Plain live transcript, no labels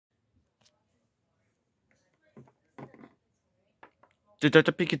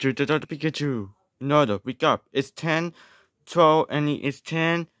Dr. Pikachu, Dr. Pikachu. No, wake up. It's 10:12 and it's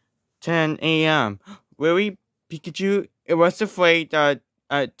 10 a.m. Really, Pikachu? It was afraid that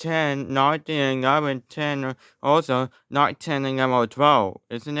at 10, not 11, 10, also not 10 a.m. or 12,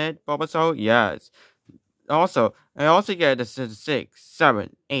 isn't it, Bulbasaur? Yes. Also, I also get a 6,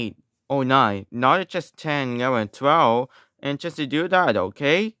 7, 8, or 9, not just 10, 11, 12, and just to do that,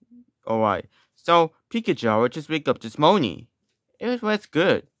 okay? Alright. So, Pikachu, I will just wake up this morning. It was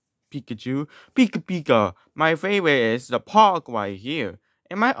good. Pikachu, Pika Pika. My favorite is the park right here.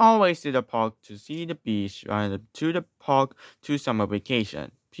 And I always to the park to see the beach and to the park to summer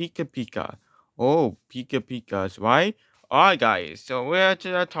vacation. Pika Pika. Oh, Pika Pika's right? Alright guys, so we're to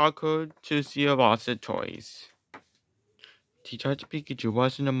the taco to see lots of toys. Teacher Pikachu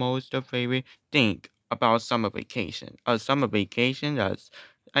wasn't the most favorite thing about summer vacation. A summer vacation that's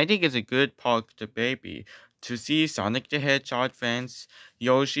I think is a good park to baby. To see Sonic the Hedgehog fans,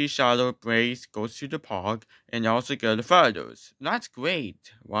 Yoshi Shadow Brace goes to the park and also get the photos. That's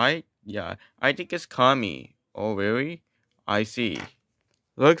great, right? Yeah, I think it's coming. Oh really? I see.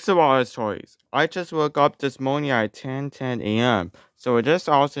 Looks a lot of toys. I just woke up this morning at 10:10 a.m. So it is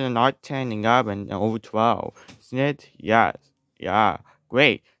also not 10, 11, or 12. Isn't it? Yes. Yeah.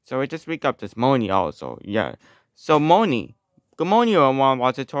 Great. So I just wake up this morning also. Yeah. So morning. Good morning everyone.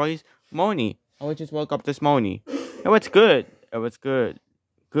 Lots of toys. Morning. I just woke up this morning. It was good. It was good.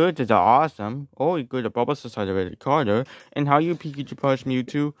 Good is awesome. Oh, you good. The Bulbasaur side of the recorder. And how you Pikachu Plush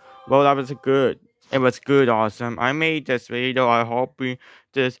Mewtwo? Well, that was good. It was good, awesome. I made this video. I hope you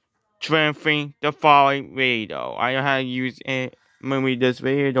just strengthen the following video. I had used it maybe this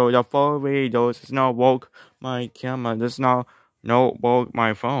video. The full video does not work my camera. Does not work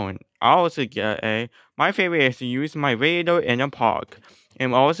my phone. I also get my favorite is to use my video in the park.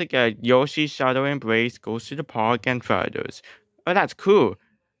 And also get Yoshi Shadow Embrace goes to the park and photos. Oh, that's cool.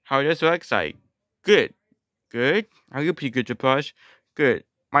 How this looks like. Good. Good. Are you Pikachu Plush? Good.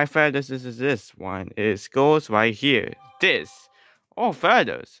 My feathers is this one. It goes right here. This. Oh,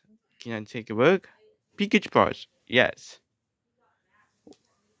 feathers. Can I take a look? Pikachu Plush. Yes.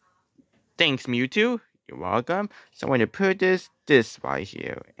 Thanks, Mewtwo. You're welcome. So I'm going to put this right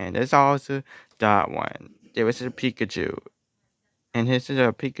here. And there's also that one. There is a Pikachu. And here's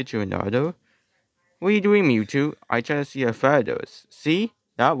a Pikachu another. What are you doing, Mewtwo? I try to see your feathers. See?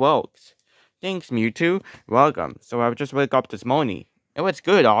 That works. Thanks, Mewtwo. Welcome. So I just woke up this morning. It was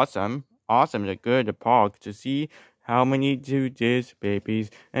good, awesome. Awesome to go to the park to see how many do this babies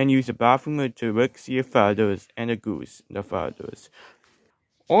and use the bathroom to look see your feathers and the goose, the feathers.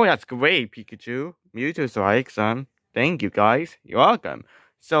 Oh, that's great, Pikachu. Mewtwo's like some. Thank you, guys. You're welcome.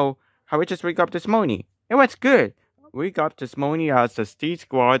 So, how we just wake up this morning? It was good. Wake up this morning as a Steve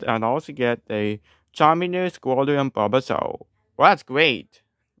Squad and also get a Charmander, Squirtle, and Bulbasaur. Well, that's great.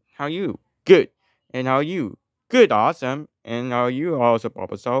 How you? Good. And how you? Good, awesome. And how you also,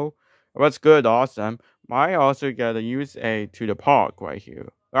 Bulbasaur? What's good, awesome. I also get to use a to the park right here.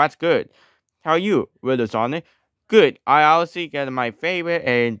 That's good. How you? With Sonic? Good. I also get my favorite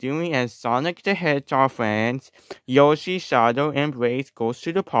and doing as Sonic the Hedgehog friends. Yoshi Shadow Embrace goes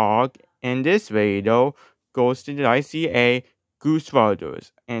to the park. And this video goes to the ICA Goose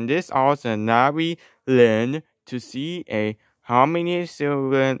Photos. And this also Navi learn to see a how many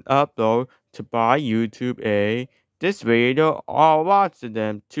children upload to buy YouTube a this video or lots of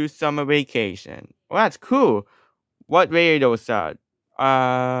them to summer vacation. Well, that's cool. What video said?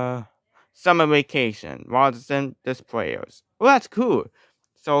 Summer vacation rather than this players. Well, that's cool.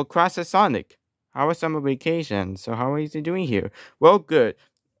 So Crash the Sonic. How was summer vacation? So how is he doing here? Well, good.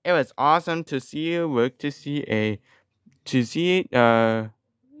 It was awesome to see you work to see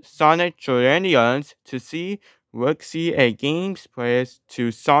Sonic Trillions to see work see a games players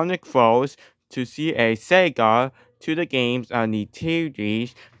to Sonic Falls to see a Sega to the games on the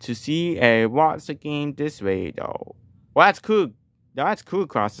TVs to see a watch the game this way though. Well, that's cool. That's cool,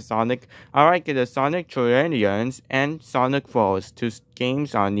 Cross the Sonic. I like the Sonic Trillions and Sonic Falls to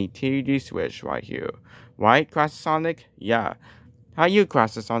games on the TV Switch right here. Right, Cross the Sonic? Yeah. How you,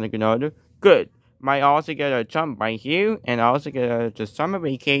 Cross the Sonic, another? Good. Might also get a jump right here, and I also get the summer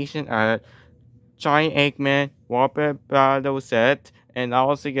vacation at Giant Eggman Warper Battle set, and I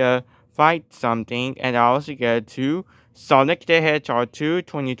also get fight something, and I also get two Sonic the Hedgehog 2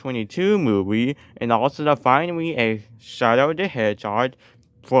 2022 movie, and also finally a Shadow the Hedgehog.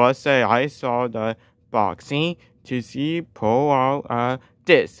 Plus, I saw the boxing to see pull out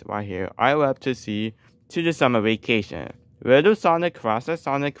this right here. I love to see to the summer vacation. Little Sonic crosses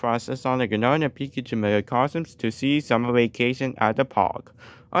Sonic, and Pikachu Mega Costumes to see summer vacation at the park.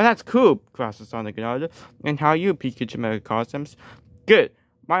 Oh, that's cool, crosses Sonic and how you Pikachu Mega Costumes? Good.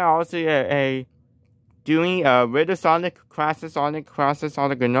 Mine also doing with Sonic, Sonic,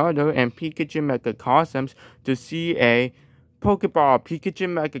 Ronaldo, and Pikachu Megacosms to see a Pokeball Pikachu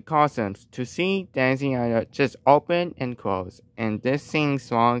Megacosms to see dancing and just open and close. And this sing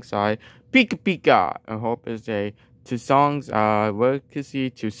songs are Pika Pika. I hope it's a two songs work to see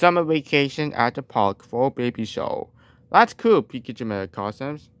to summer vacation at the park for baby show. That's cool, Pikachu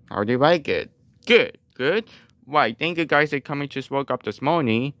Megacosms. How do you like it? Good, good. Right, thank you guys for coming. Just woke up this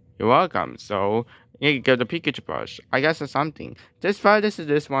morning. You're welcome. So you get the Pikachu brush. I guess it's something. This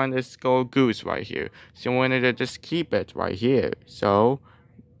one, this gold goose right here. So you wanted to just keep it right here. So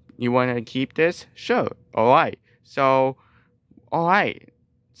you want to keep this? Sure. Alright. So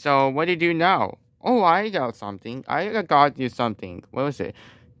what do you do now? Oh, I got something. I got you something. What was it?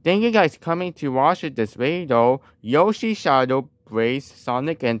 Thank you guys coming to watch it this video. Yoshi Shadow Brace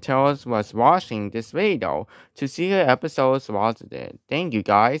Sonic and Tails was watching this video to see the episodes was it. Thank you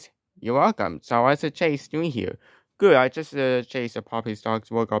guys. You're welcome. So what's the Chase doing here? Good. I just chased the puppy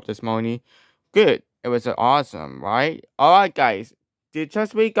dogs. Woke up this morning. Good. It was awesome, right? Alright guys. Did you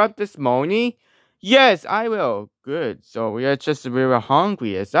just wake up this morning? Yes, I will. Good. So we are just very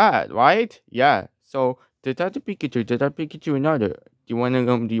hungry. Is that right? Yeah. So did that Pikachu another? Do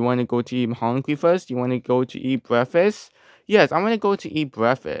you wanna go to eat hungry first? Do you wanna go to eat breakfast? Yes, I wanna go to eat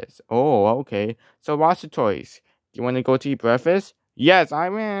breakfast. Oh, okay. So what's the choice? Do you wanna go to eat breakfast? Yes, I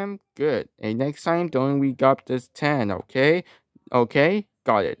am. Good. And next time don't wake up this 10, okay? Okay?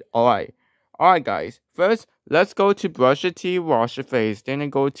 Got it. Alright. Alright guys. First, let's go to brush your teeth, wash your face, then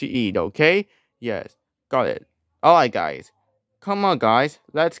go to eat, okay? Yes. Got it. Alright guys. Come on, guys.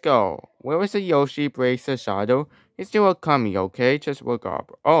 Let's go. Where was the Yoshi breaks the shadow? He's still coming, okay? Just woke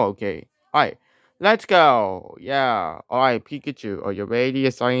up. Oh, okay. Alright. Let's go. Yeah. Alright, Pikachu. Are you ready?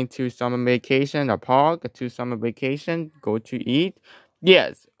 Assigning to summer vacation, a park, to summer vacation, go to eat?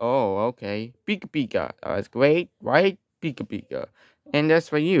 Yes. Oh, okay. Pika Pika. That's great, right? Pika Pika. And that's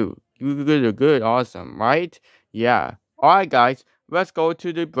for you. You did good. Awesome, right? Yeah. Alright, guys. Let's go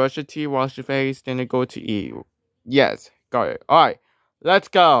to the brush your teeth, wash your face, then go to eat. Yes, got it. Alright, let's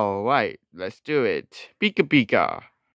go. Right, let's do it. Pika Pika.